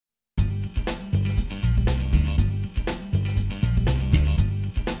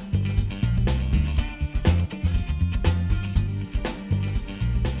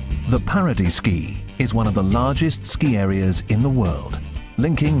The Paradiski is one of the largest ski areas in the world,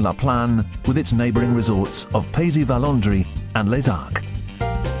 linking La Plagne with its neighbouring resorts of Peisey-Vallandry and Les Arcs.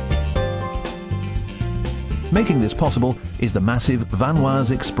 Making this possible is the massive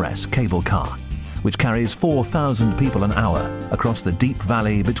Vanoise Express cable car, which carries 4,000 people an hour across the deep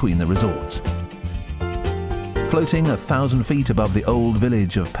valley between the resorts. Floating 1,000 feet above the old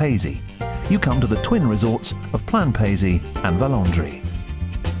village of Peisey, you come to the twin resorts of Plagne Peisey and Vallandry.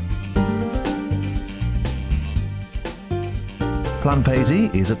 Plagne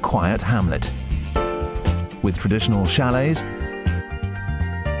Peisey is a quiet hamlet with traditional chalets,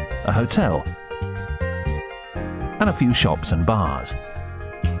 a hotel, and a few shops and bars.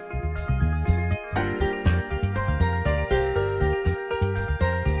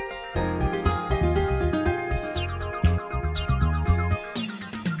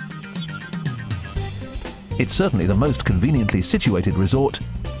 It's certainly the most conveniently situated resort,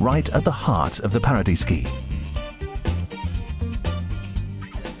 right at the heart of the Paradiski.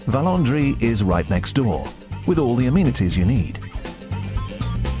 Vallandry is right next door, with all the amenities you need.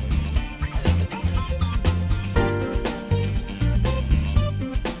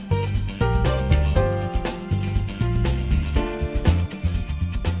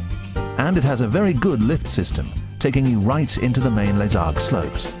 And it has a very good lift system, taking you right into the main Les Arcs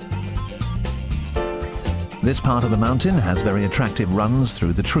slopes. This part of the mountain has very attractive runs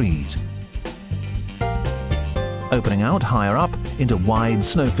through the trees, opening out higher up into wide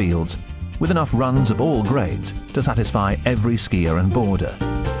snowfields with enough runs of all grades to satisfy every skier and boarder.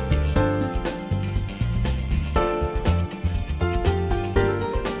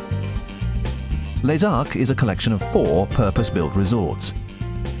 Les Arcs is a collection of 4 purpose-built resorts,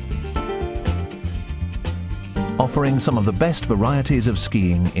 offering some of the best varieties of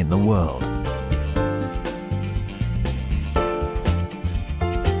skiing in the world.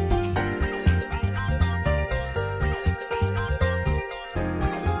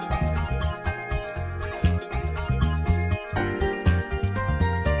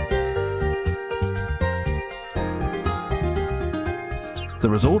 The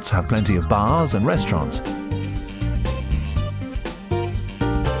resorts have plenty of bars and restaurants,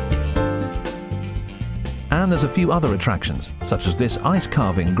 and there's a few other attractions, such as this ice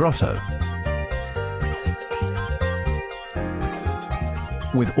carving grotto.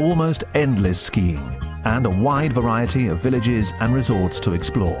 With almost endless skiing and a wide variety of villages and resorts to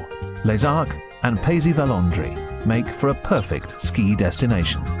explore, Les Arcs and Peisey-Vallandry make for a perfect ski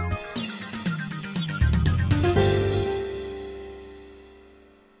destination.